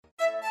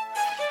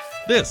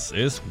This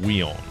is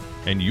WION,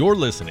 and you're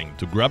listening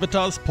to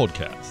Gravitas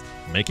podcast,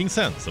 making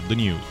sense of the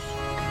news.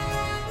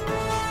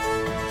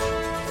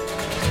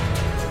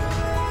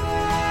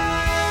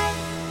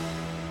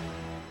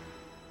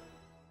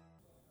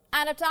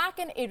 An attack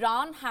in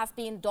Iran has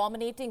been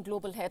dominating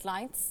global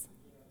headlines.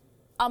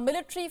 A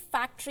military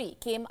factory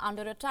came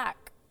under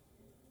attack.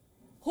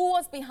 Who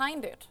was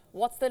behind it?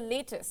 What's the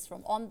latest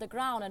from on the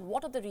ground, and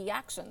what are the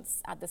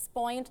reactions at this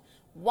point?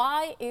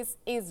 Why is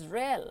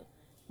Israel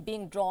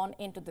being drawn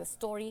into this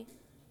story?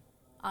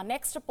 Our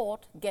next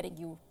report getting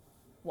you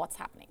what's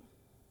happening.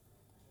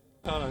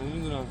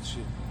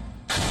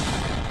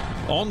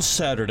 On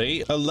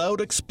Saturday, a loud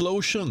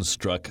explosion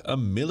struck a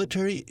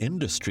military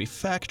industry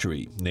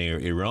factory near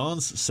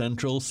Iran's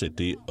central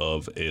city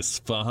of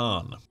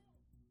Isfahan.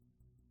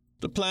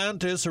 The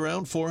plant is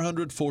around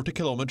 440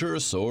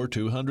 kilometers or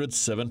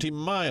 270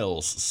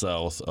 miles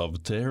south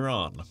of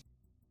Tehran.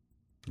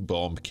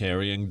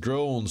 Bomb-carrying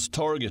drones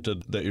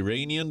targeted the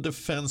Iranian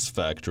defense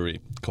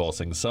factory,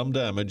 causing some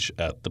damage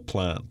at the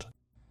plant.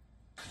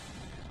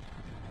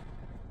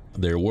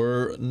 There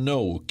were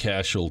no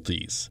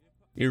casualties.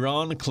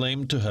 Iran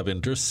claimed to have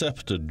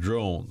intercepted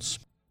drones.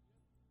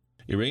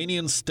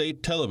 Iranian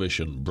state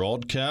television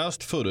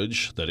broadcast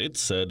footage that it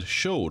said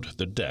showed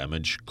the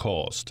damage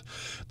caused.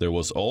 There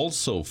was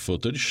also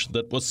footage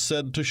that was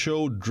said to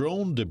show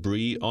drone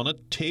debris on a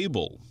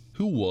table.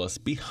 Who was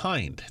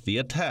behind the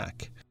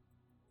attack?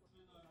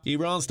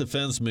 Iran's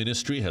defense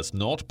ministry has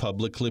not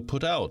publicly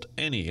put out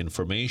any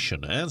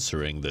information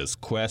answering this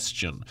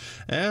question,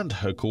 and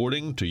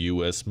according to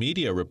U.S.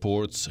 media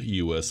reports,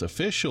 U.S.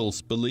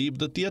 officials believe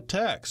that the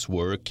attacks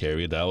were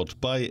carried out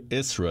by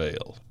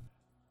Israel.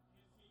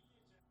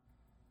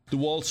 The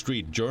Wall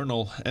Street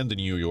Journal and the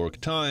New York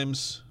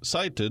Times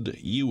cited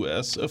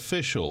U.S.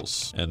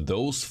 officials and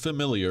those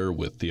familiar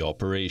with the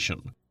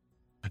operation.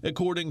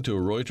 According to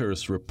a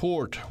Reuters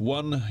report,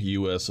 one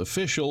U.S.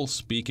 official,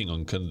 speaking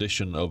on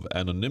condition of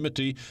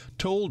anonymity,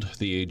 told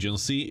the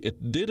agency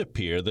it did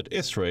appear that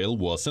Israel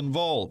was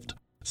involved.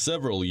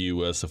 Several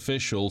U.S.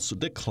 officials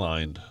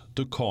declined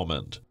to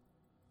comment.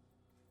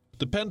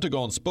 The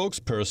Pentagon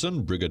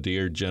spokesperson,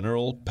 Brigadier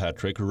General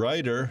Patrick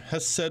Ryder,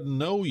 has said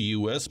no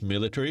U.S.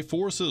 military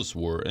forces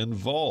were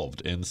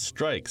involved in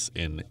strikes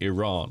in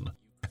Iran,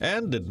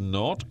 and did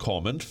not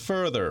comment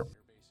further.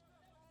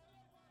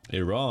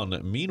 Iran,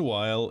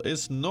 meanwhile,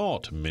 is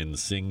not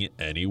mincing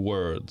any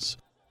words.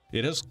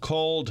 It has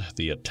called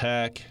the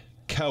attack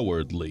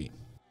cowardly.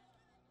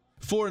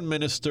 Foreign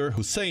Minister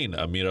Hussein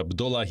Amir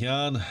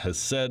Abdollahian has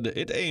said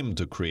it aimed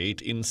to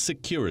create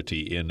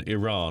insecurity in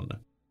Iran.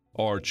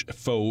 Arch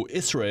foe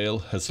Israel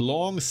has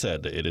long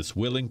said it is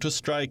willing to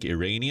strike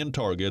Iranian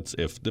targets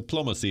if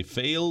diplomacy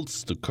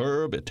fails to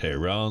curb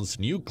Tehran's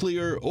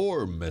nuclear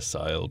or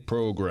missile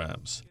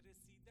programs.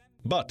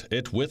 But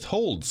it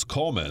withholds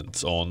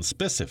comments on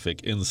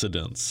specific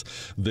incidents.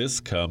 This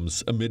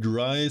comes amid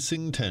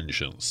rising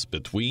tensions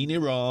between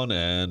Iran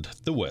and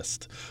the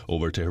West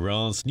over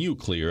Tehran's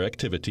nuclear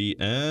activity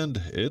and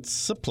its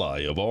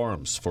supply of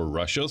arms for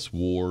Russia's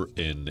war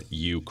in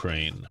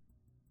Ukraine.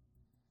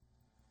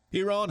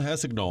 Iran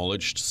has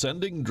acknowledged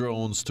sending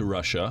drones to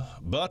Russia,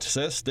 but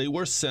says they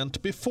were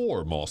sent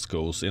before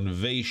Moscow's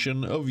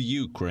invasion of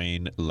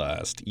Ukraine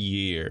last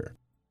year.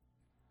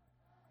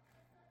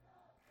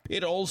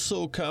 It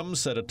also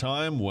comes at a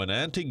time when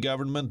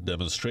anti-government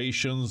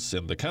demonstrations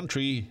in the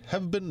country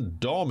have been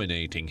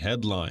dominating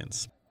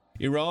headlines.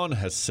 Iran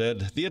has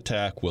said the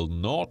attack will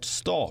not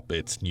stop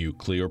its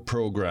nuclear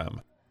program.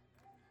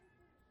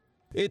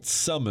 It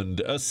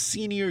summoned a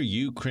senior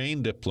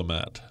Ukraine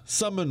diplomat,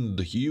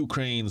 summoned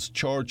Ukraine's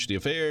charge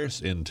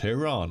d'affaires in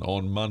Tehran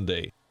on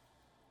Monday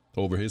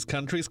over his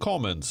country's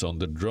comments on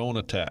the drone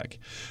attack.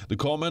 The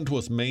comment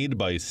was made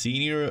by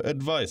senior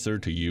advisor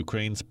to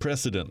Ukraine's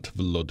president,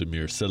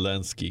 Volodymyr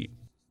Zelensky,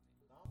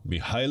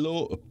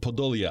 Mikhailo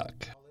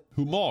Podolyak,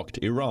 who mocked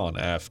Iran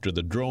after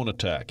the drone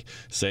attack,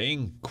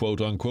 saying,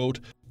 quote-unquote,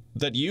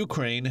 that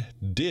Ukraine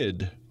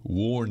did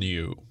warn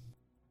you.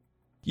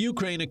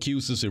 Ukraine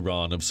accuses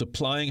Iran of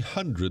supplying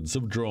hundreds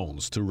of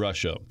drones to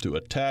Russia to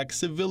attack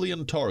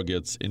civilian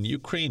targets in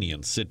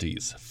Ukrainian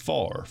cities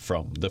far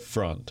from the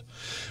front.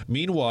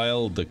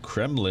 Meanwhile, the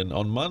Kremlin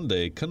on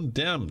Monday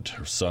condemned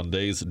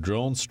Sunday's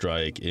drone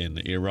strike in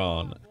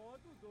Iran.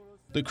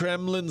 The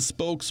Kremlin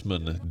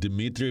spokesman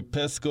Dmitry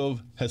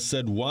Peskov has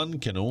said one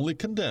can only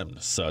condemn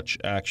such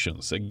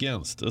actions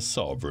against a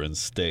sovereign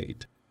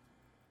state.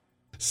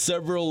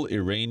 Several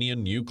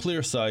Iranian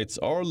nuclear sites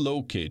are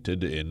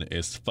located in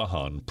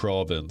Isfahan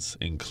province,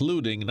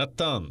 including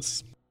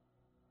Natanz,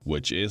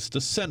 which is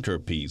the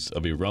centerpiece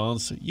of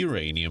Iran's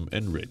uranium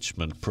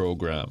enrichment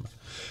program.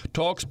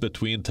 Talks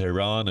between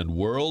Tehran and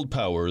world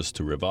powers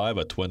to revive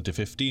a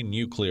 2015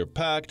 nuclear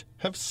pact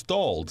have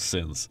stalled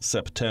since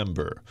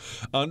September,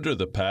 under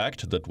the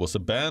pact that was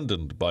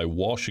abandoned by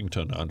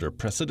Washington under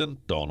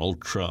President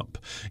Donald Trump.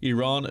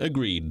 Iran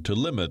agreed to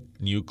limit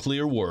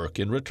nuclear work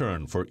in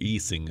return for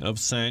easing of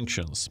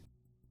sanctions.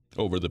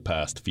 Over the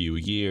past few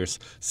years,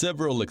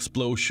 several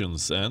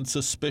explosions and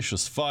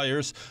suspicious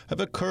fires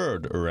have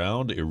occurred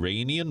around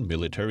Iranian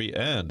military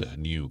and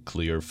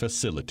nuclear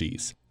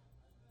facilities.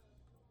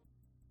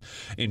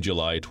 In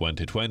July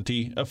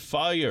 2020, a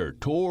fire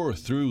tore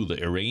through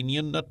the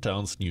Iranian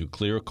Natanz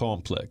nuclear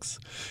complex.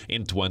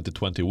 In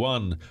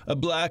 2021, a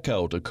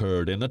blackout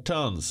occurred in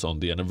Natanz on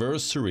the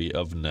anniversary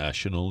of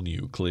National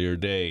Nuclear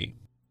Day.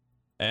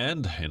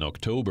 And in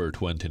October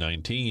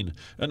 2019,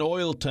 an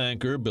oil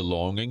tanker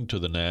belonging to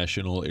the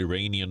National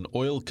Iranian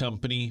Oil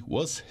Company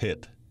was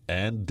hit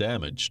and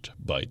damaged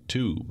by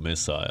 2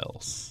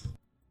 missiles.